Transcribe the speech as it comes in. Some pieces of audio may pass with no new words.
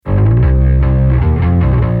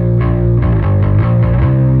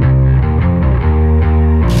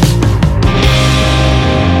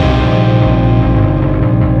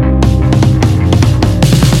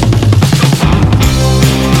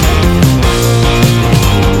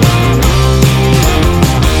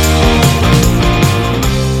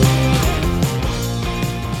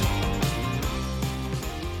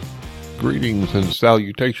Greetings and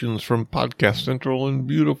salutations from Podcast Central in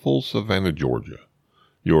beautiful Savannah, Georgia.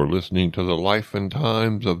 You're listening to the Life and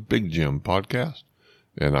Times of Big Jim podcast,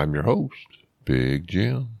 and I'm your host, Big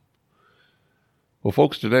Jim. Well,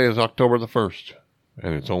 folks, today is October the 1st,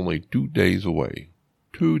 and it's only 2 days away.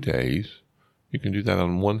 2 days. You can do that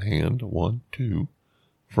on one hand, 1, 2,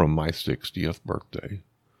 from my 60th birthday.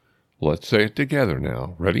 Let's say it together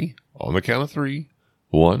now. Ready? On the count of 3.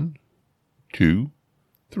 1, 2,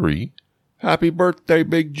 3. Happy birthday,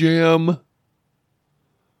 Big Jim. That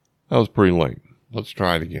was pretty lame. Let's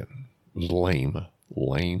try it again. It was lame.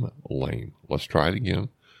 Let's try it again.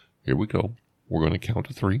 Here we go. We're going to count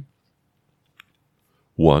to 3.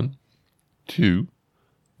 1, 2,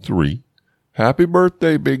 3. Happy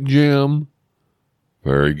birthday, Big Jim.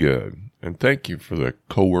 Very good. And thank you for the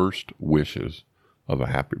coerced wishes of a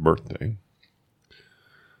happy birthday.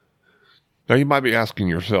 Now you might be asking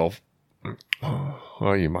yourself,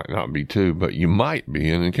 well, you might not be too, but you might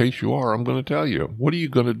be. And in case you are, I'm going to tell you, what are you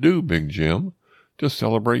going to do, Big Jim, to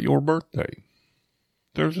celebrate your birthday?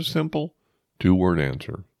 There's a simple 2-word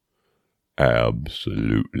answer.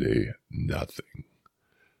 Absolutely nothing.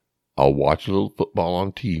 I'll watch a little football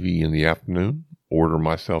on TV in the afternoon, order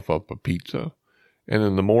myself up a pizza, and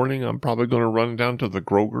in the morning I'm probably going to run down to the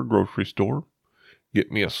Kroger grocery store,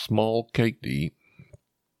 get me a small cake to eat.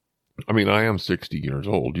 I mean, I am 60 years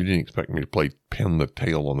old. You didn't expect me to play pin the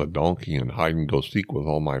tail on the donkey and hide and go seek with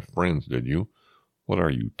all my friends, did you? What are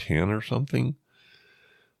you, 10 or something?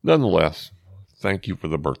 Nonetheless, thank you for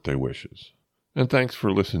the birthday wishes. And thanks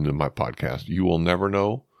for listening to my podcast. You will never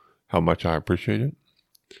know how much I appreciate it.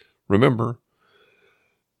 Remember,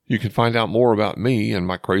 you can find out more about me and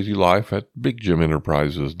my crazy life at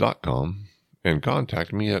BigJimEnterprises.com and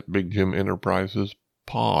contact me at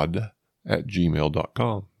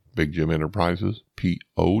BigJimEnterprisesPod@gmail.com. Big Jim Enterprises,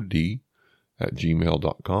 P-O-D,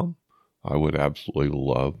 @gmail.com. I would absolutely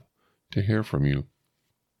love to hear from you.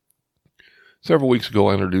 Several weeks ago,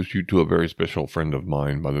 I introduced you to a very special friend of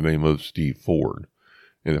mine by the name of Steve Ford.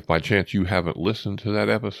 And if by chance you haven't listened to that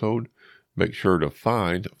episode, make sure to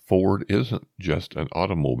find Ford Isn't Just an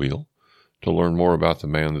Automobile to learn more about the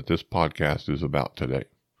man that this podcast is about today.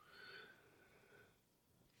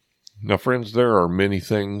 Now, friends, there are many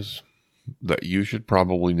things that you should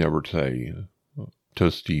probably never say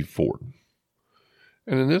to Steve Ford.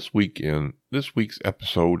 And in this week's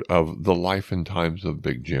episode of The Life and Times of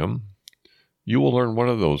Big Jim, you will learn one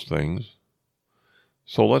of those things.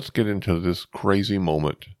 So let's get into this crazy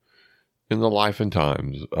moment in the life and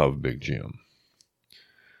times of Big Jim.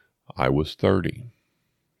 I was 30.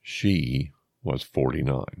 She was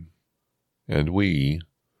 49. And we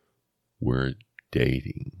were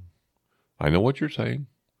dating. I know what you're saying.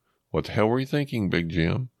 What the hell were you thinking, Big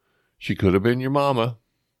Jim? She could have been your mama.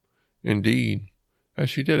 Indeed, as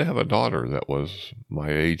she did have a daughter that was my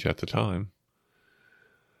age at the time.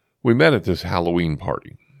 We met at this Halloween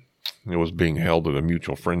party. It was being held at a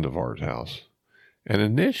mutual friend of ours' house. And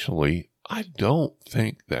initially, I don't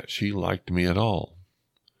think that she liked me at all.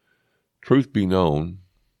 Truth be known,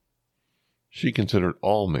 she considered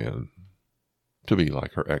all men to be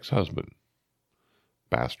like her ex-husband.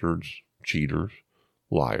 Bastards, cheaters,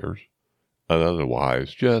 liars, and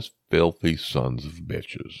otherwise just filthy sons of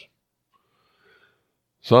bitches.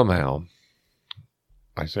 Somehow,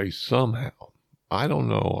 I say somehow, I don't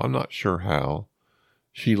know, I'm not sure how,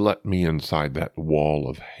 she let me inside that wall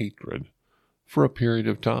of hatred for a period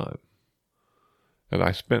of time. And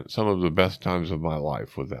I spent some of the best times of my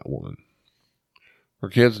life with that woman. Her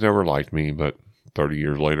kids never liked me, but 30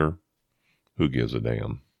 years later, who gives a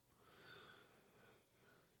damn?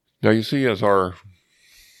 Now you see, as our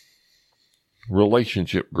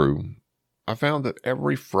relationship grew, I found that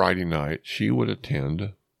every Friday night she would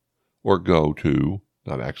attend or go to,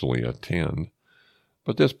 not actually attend,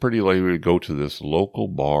 but this pretty lady would go to this local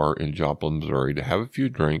bar in Joplin, Missouri to have a few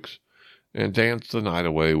drinks and dance the night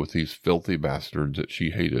away with these filthy bastards that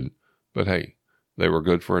she hated. But hey, they were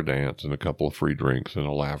good for a dance and a couple of free drinks and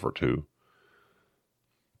a laugh or two.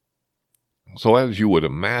 So as you would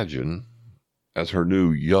imagine, as her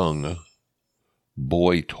new young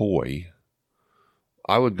boy toy,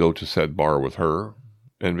 I would go to said bar with her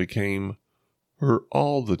and became her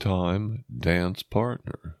all-the-time dance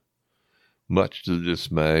partner, much to the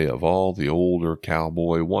dismay of all the older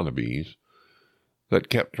cowboy wannabes that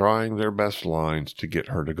kept trying their best lines to get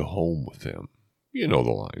her to go home with them. You know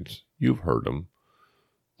the lines. You've heard them.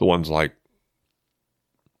 The ones like,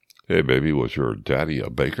 "Hey, baby, was your daddy a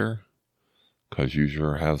baker? 'Cause you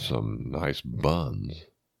sure have some nice buns."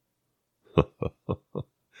 How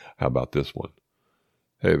about this one?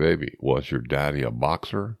 "Hey, baby, was your daddy a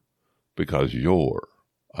boxer? Because you're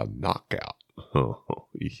a knockout." Oh,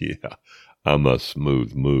 yeah. I'm a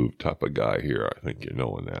smooth move type of guy here. I think you're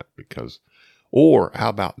knowing that because, or how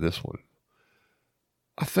about this one?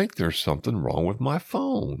 I think there's something wrong with my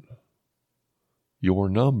phone. Your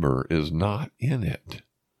number is not in it.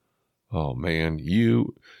 Oh, man,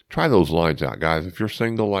 you try those lines out, guys. If you're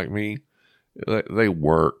single like me, they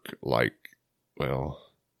work like,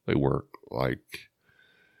 well, they work like,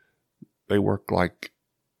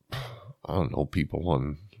 I don't know, people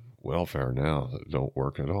on welfare now that don't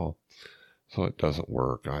work at all. So it doesn't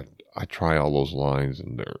work. I try all those lines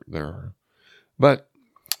and they're, but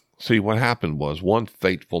see what happened was one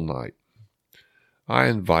fateful night, I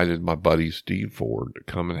invited my buddy Steve Ford to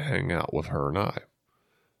come and hang out with her and I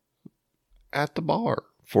at the bar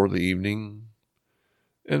for the evening.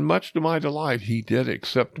 And much to my delight, he did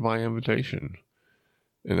accept my invitation.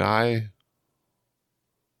 And I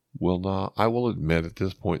will admit at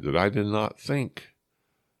this point that I did not think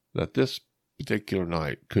that this particular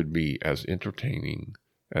night could be as entertaining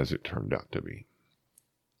as it turned out to be.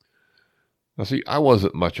 Now see, I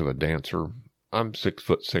wasn't much of a dancer. I'm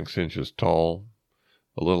 6'6" tall,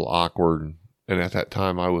 a little awkward, and at that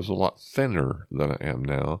time I was a lot thinner than I am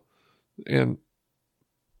now. And,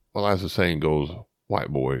 well, as the saying goes, white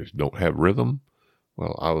boys don't have rhythm.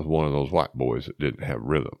 Well, I was one of those white boys that didn't have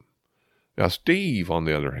rhythm. Now, Steve, on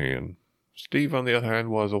the other hand,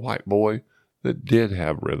 was a white boy that did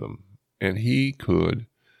have rhythm, and he could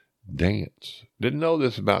dance. Didn't know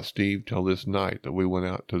this about Steve till this night that we went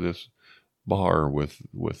out to this bar with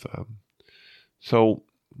so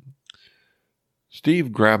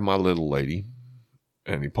Steve grabbed my little lady,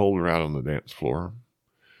 and he pulled her out on the dance floor,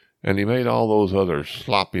 and he made all those other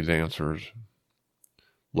sloppy dancers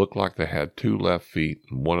look like they had two left feet,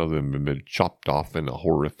 and one of them had been chopped off in a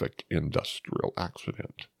horrific industrial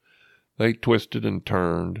accident. They twisted and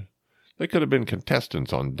turned. They could have been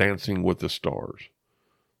contestants on Dancing with the Stars.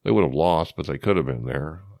 They would have lost, but they could have been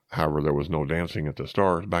there. However, there was no Dancing at the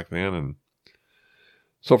Stars back then, and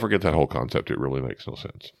so forget that whole concept. It really makes no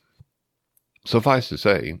sense. Suffice to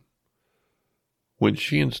say, when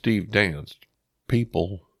she and Steve danced,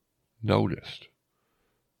 people noticed.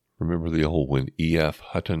 Remember the old when E.F.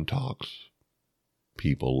 Hutton talks?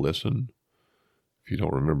 People listen. If you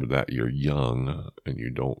don't remember that, you're young and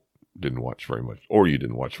you didn't watch very much, or you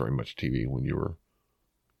didn't watch very much TV when you were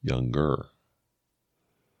younger.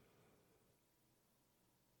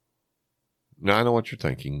 Now I know what you're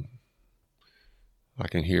thinking. I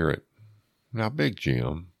can hear it. Now, Big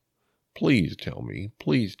Jim, please tell me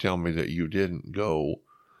that you didn't go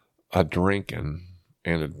a-drinking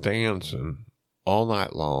and a-dancing all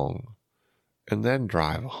night long and then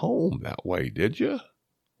drive home that way, did you?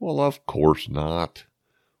 Well, of course not.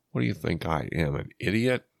 What do you think I am, an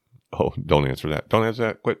idiot? Oh, don't answer that. Don't answer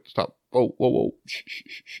that. Quit. Stop. Oh, whoa, whoa. Shh, shh,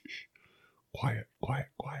 shh, shh. Quiet, quiet,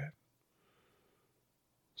 quiet.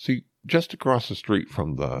 See, just across the street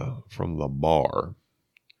from the bar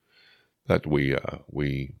that we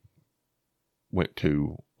went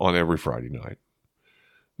to on every Friday night,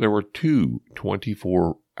 there were two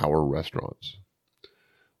 24-hour restaurants,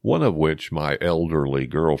 one of which my elderly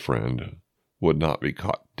girlfriend would not be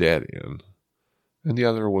caught dead in, and the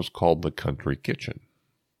other was called the Country Kitchen.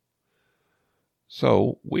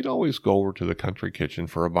 So we'd always go over to the Country Kitchen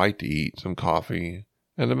for a bite to eat, some coffee,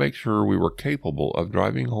 and to make sure we were capable of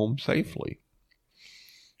driving home safely.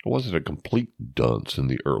 I wasn't a complete dunce in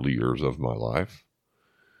the early years of my life.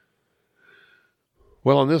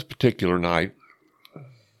 Well, on this particular night,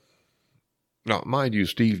 now, mind you,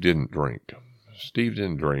 Steve didn't drink.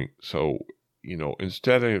 So,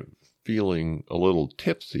 instead of feeling a little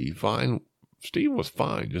tipsy, Steve was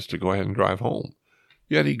fine just to go ahead and drive home.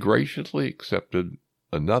 Yet he graciously accepted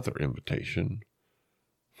another invitation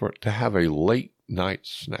to have a late night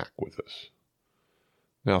snack with us.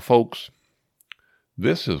 Now, folks,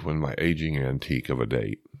 this is when my aging antique of a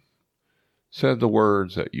date said the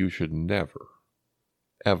words that you should never,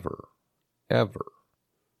 ever, ever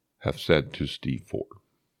have said to Steve Ford.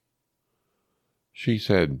 She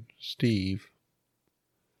said, "Steve,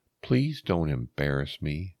 please don't embarrass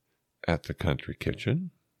me at the Country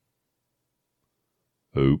Kitchen."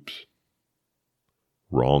 Oops.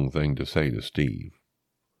 Wrong thing to say to Steve.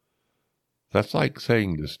 That's like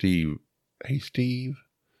saying to Steve, "Hey, Steve,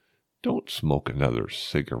 don't smoke another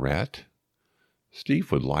cigarette."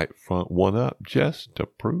 Steve would light one up just to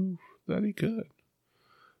prove that he could.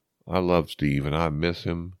 I love Steve and I miss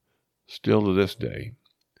him still to this day.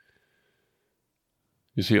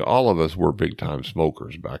 You see, all of us were big-time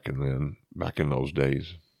smokers back in those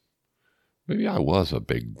days. Maybe I was a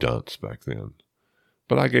big dunce back then.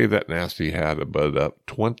 But I gave that nasty habit up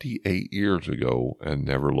 28 years ago and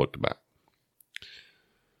never looked back.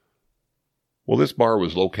 Well, this bar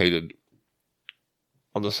was located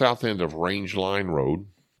on the south end of Range Line Road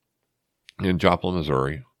in Joplin,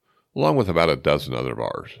 Missouri, along with about a dozen other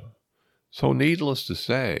bars. So needless to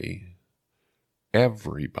say,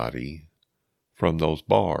 everybody from those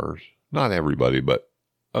bars, not everybody, but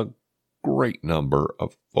a great number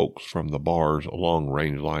of folks from the bars along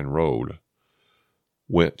Range Line Road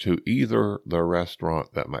went to either the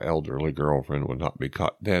restaurant that my elderly girlfriend would not be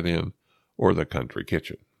caught dead in or the Country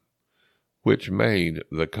Kitchen, which made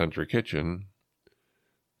the Country Kitchen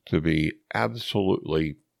to be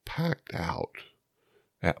absolutely packed out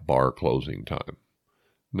at bar closing time.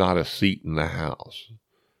 Not a seat in the house.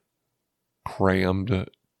 Crammed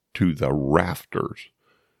to the rafters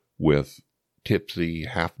with tipsy,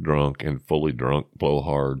 half-drunk, and fully drunk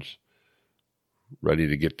blowhards ready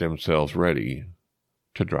to get themselves ready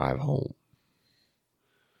to drive home.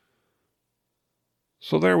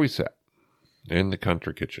 So there we sat in the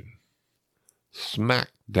Country Kitchen, smack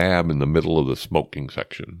dab in the middle of the smoking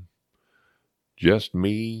section. Just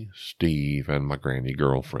me, Steve, and my granny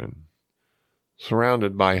girlfriend,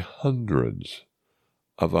 surrounded by hundreds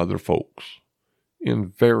of other folks in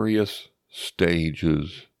various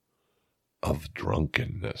stages of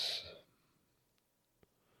drunkenness.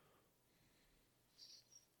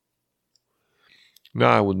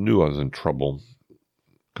 Now I knew I was in trouble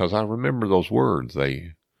because I remember those words.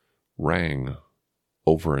 They rang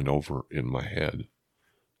over and over in my head.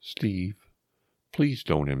 Steve, please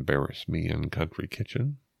don't embarrass me in Country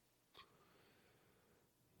Kitchen.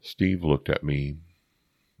 Steve looked at me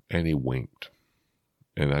and he winked.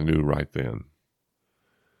 And I knew right then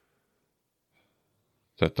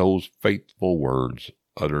that those faithful words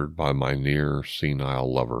uttered by my near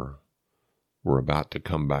senile lover were about to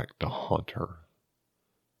come back to haunt her.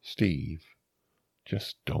 Steve,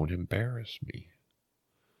 just don't embarrass me.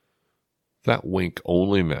 That wink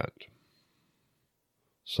only meant,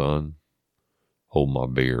 son, hold my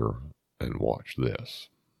beer and watch this.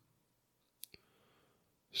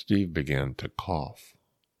 Steve began to cough,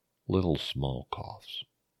 little small coughs.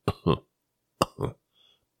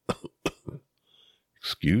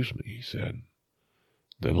 Excuse me, he said.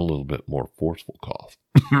 Then a little bit more forceful cough.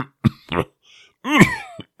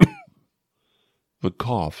 The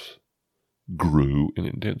coughs grew in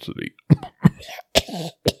intensity.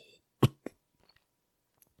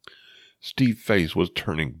 Steve's face was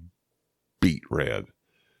turning beet red,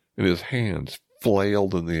 and his hands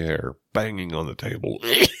flailed in the air, banging on the table.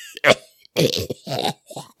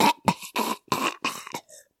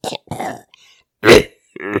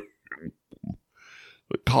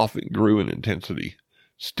 The coughing grew in intensity.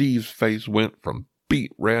 Steve's face went from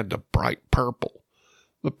beet red to bright purple.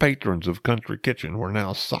 The patrons of Country Kitchen were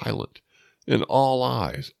now silent, and all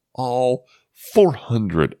eyes, all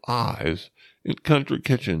 400 eyes in Country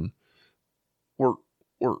Kitchen were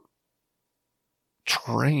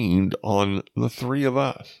trained on the three of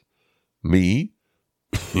us. Me,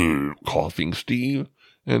 coughing Steve,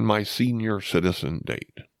 and my senior citizen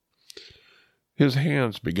date. His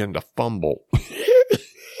hands began to fumble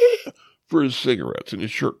for his cigarettes in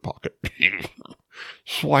his shirt pocket.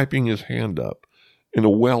 Swiping his hand up, in a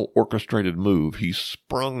well-orchestrated move, he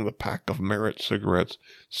sprung the pack of Merit cigarettes,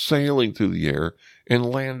 sailing through the air and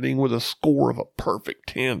landing with a score of a perfect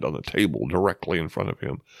 10 on the table directly in front of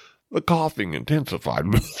him. The coughing intensified.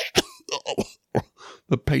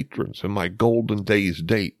 The patrons and my Golden Days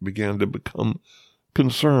date began to become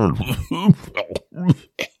concerned.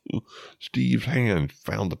 Steve's hand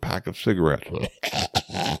found the pack of cigarettes,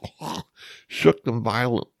 shook them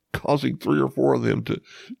violently, causing 3 or 4 of them to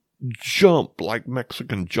jump like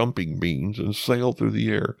Mexican jumping beans and sail through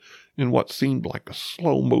the air in what seemed like a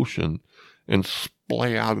slow motion and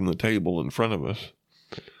splay out on the table in front of us.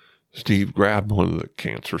 Steve grabbed one of the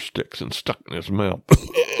cancer sticks and stuck it in his mouth.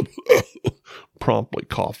 Promptly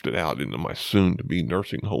coughed it out into my soon-to-be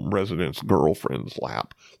nursing home resident's girlfriend's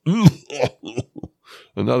lap.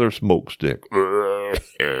 Another smoke stick.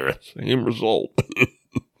 Same result.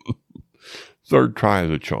 Third try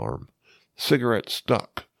of the charm. Cigarette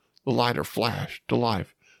stuck. The lighter flashed to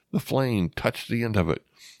life. The flame touched the end of it,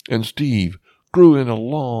 and Steve grew in a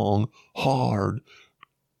long, hard,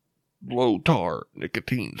 low-tar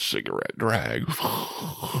nicotine cigarette drag.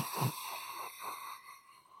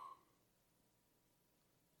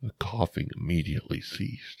 The coughing immediately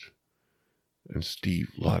ceased, and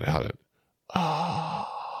Steve let out an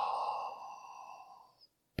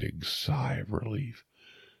big sigh of relief,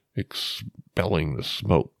 expelling the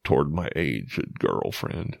smoke toward my aged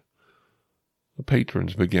girlfriend. The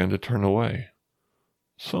patrons began to turn away.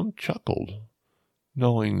 Some chuckled,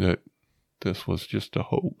 knowing that this was just a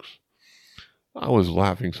hoax. I was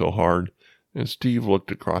laughing so hard And Steve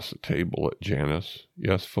looked across the table at Janice.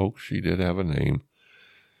 Yes, folks, she did have a name.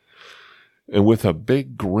 And with a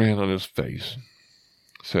big grin on his face,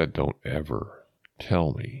 said, "Don't ever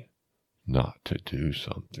tell me not to do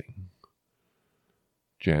something."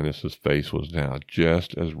 Janice's face was now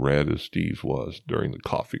just as red as Steve's was during the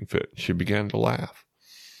coughing fit. She began to laugh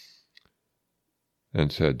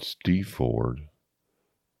and said, "Steve Ford,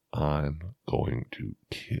 I'm going to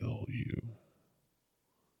kill you."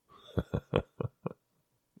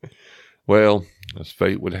 Well, as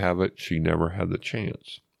fate would have it, she never had the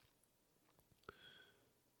chance.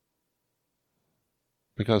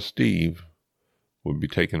 Because Steve would be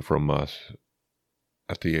taken from us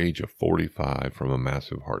at the age of 45 from a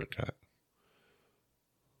massive heart attack.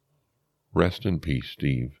 Rest in peace,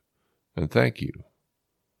 Steve, and thank you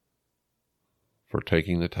for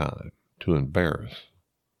taking the time to embarrass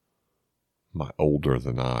my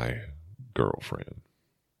older-than-I girlfriend.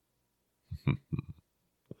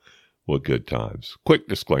 What good times. Quick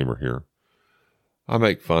disclaimer here. I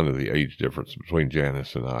make fun of the age difference between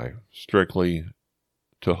Janice and I, strictly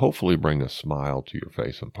to hopefully bring a smile to your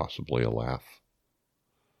face and possibly a laugh.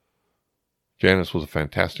 Janice was a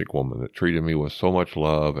fantastic woman that treated me with so much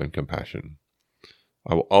love and compassion.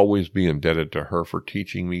 I will always be indebted to her for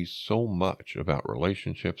teaching me so much about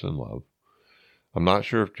relationships and love. I'm not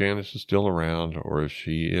sure if Janice is still around, or if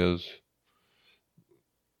she is,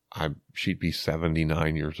 she'd be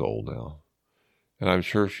 79 years old now. And I'm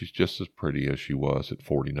sure she's just as pretty as she was at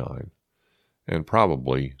 49. And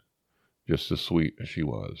probably just as sweet as she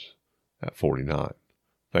was at 49.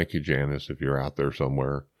 Thank you, Janice, if you're out there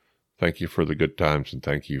somewhere. Thank you for the good times, and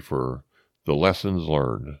thank you for the lessons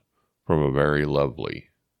learned from a very lovely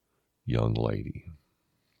young lady.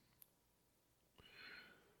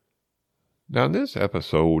 Now, in this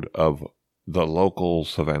episode of The Local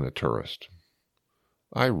Savannah Tourist,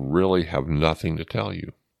 I really have nothing to tell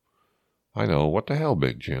you. I know, what the hell,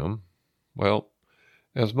 Big Jim? Well,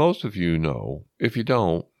 as most of you know, if you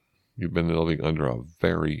don't, you've been living under a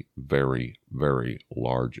very, very, very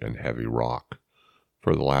large and heavy rock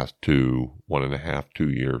for the last 1.5, 2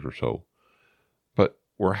 years or so. But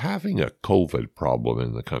we're having a COVID problem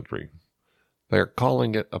in the country. They're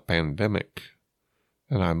calling it a pandemic,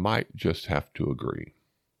 and I might just have to agree.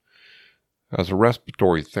 As a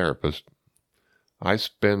respiratory therapist, I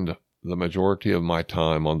spend the majority of my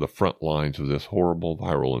time on the front lines of this horrible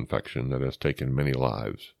viral infection that has taken many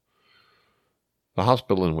lives. The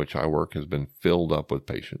hospital in which I work has been filled up with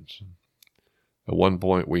patients. At one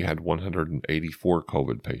point, we had 184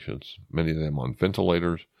 COVID patients, many of them on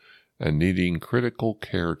ventilators and needing critical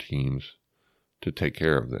care teams to take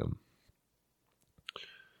care of them.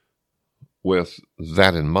 With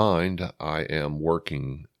that in mind, I am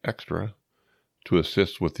working extra to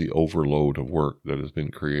assist with the overload of work that has been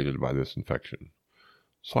created by this infection.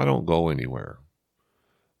 So I don't go anywhere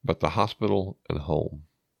but the hospital and home.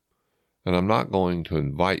 And I'm not going to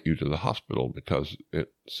invite you to the hospital because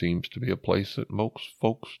it seems to be a place that most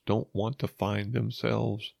folks don't want to find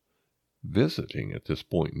themselves visiting at this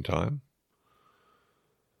point in time.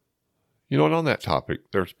 You know, and on that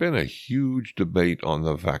topic, there's been a huge debate on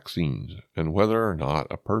the vaccines and whether or not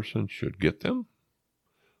a person should get them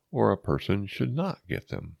or a person should not get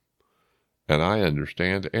them. And I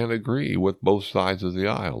understand and agree with both sides of the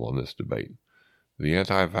aisle on this debate. The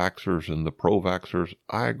anti-vaxxers and the pro-vaxxers,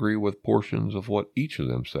 I agree with portions of what each of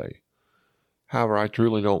them say. However, I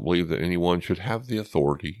truly don't believe that anyone should have the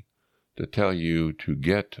authority to tell you to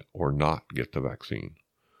get or not get the vaccine.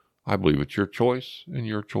 I believe it's your choice and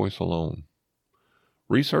your choice alone.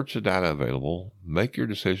 Research the data available, make your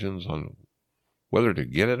decisions on whether to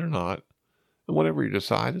get it or not, and whatever you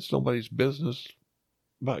decide, it's nobody's business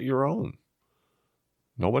but your own.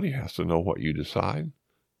 Nobody has to know what you decide.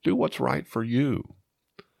 Do what's right for you.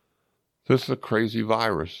 This is a crazy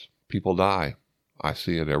virus. People die. I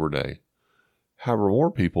see it every day. However, more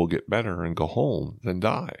people get better and go home than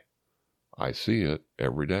die. I see it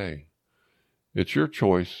every day. It's your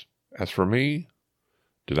choice. As for me,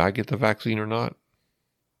 did I get the vaccine or not?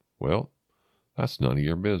 Well, that's none of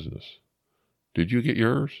your business. Did you get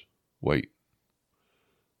yours? Wait.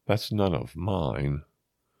 That's none of mine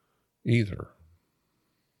either.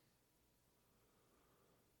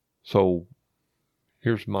 So,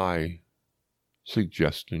 here's my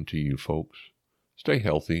suggestion to you folks. Stay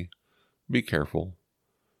healthy. Be careful.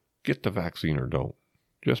 Get the vaccine or don't.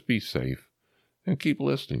 Just be safe. And keep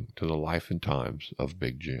listening to the life and times of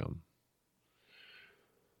Big Jim.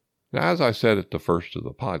 Now, as I said at the first of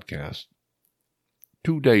the podcast,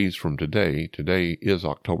 2 days from today is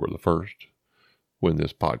October the 1st, when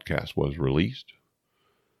this podcast was released.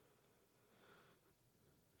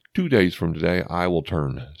 2 days from today, I will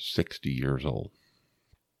turn 60 years old.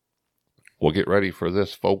 Well, get ready for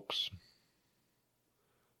this, folks.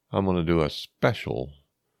 I'm going to do a special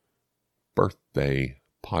birthday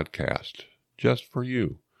podcast just for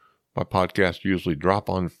you. My podcasts usually drop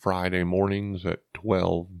on Friday mornings at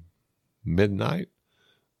 12 midnight,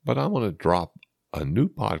 but I'm going to drop a new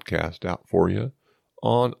podcast out for you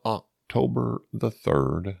on October the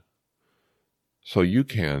 3rd, so you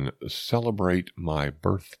can celebrate my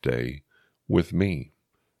birthday with me.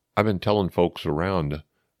 I've been telling folks around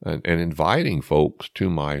and inviting folks to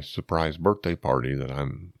my surprise birthday party that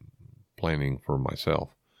I'm planning for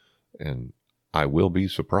myself, and I will be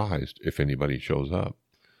surprised if anybody shows up.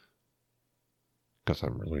 Because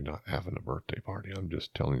I'm really not having a birthday party. I'm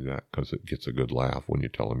just telling you that because it gets a good laugh when you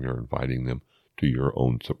tell them you're inviting them to your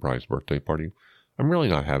own surprise birthday party. I'm really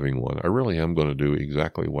not having one. I really am going to do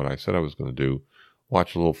exactly what I said I was going to do.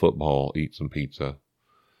 Watch a little football, eat some pizza.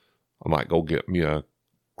 I might go get me a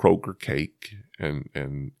Kroger cake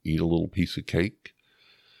and eat a little piece of cake.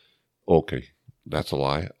 Okay, that's a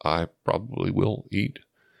lie. I probably will eat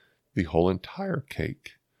the whole entire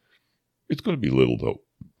cake. It's going to be little though.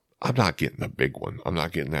 I'm not getting a big one. I'm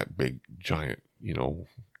not getting that big, giant,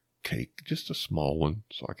 cake. Just a small one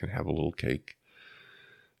so I can have a little cake.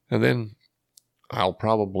 And then I'll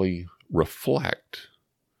probably reflect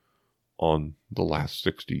on the last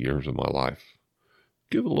 60 years of my life.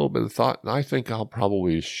 Give it a little bit of thought, and I think I'll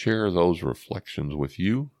probably share those reflections with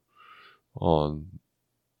you on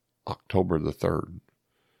October the 3rd.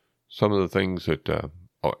 Some of the things that,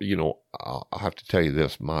 I'll have to tell you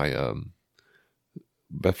this.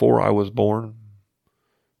 Before I was born,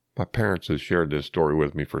 my parents have shared this story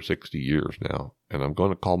with me for 60 years now, and I'm going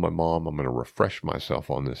to call my mom. I'm going to refresh myself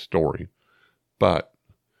on this story. But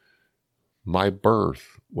my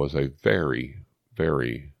birth was a very,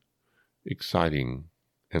 very exciting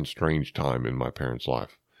and strange time in my parents'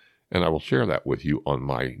 life, and I will share that with you on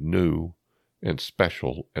my new and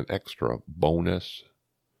special and extra bonus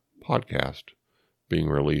podcast being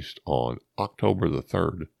released on October the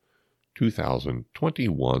 3rd,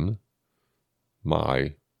 2021,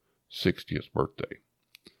 my 60th birthday.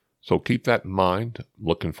 So keep that in mind.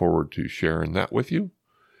 Looking forward to sharing that with you.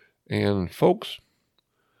 And folks,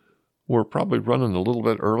 we're probably running a little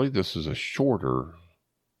bit early. This is a shorter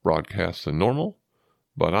broadcast than normal,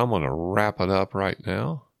 but I'm going to wrap it up right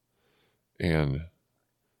now. And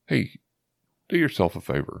hey, do yourself a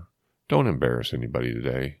favor. Don't embarrass anybody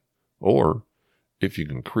today. Or if you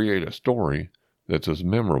can create a story that's as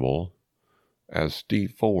memorable as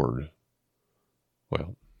Steve Ford,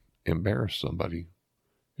 well, embarrass somebody.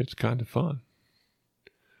 It's kind of fun.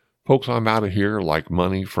 Folks, I'm out of here like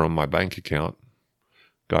money from my bank account.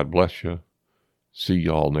 God bless you. See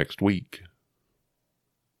y'all next week.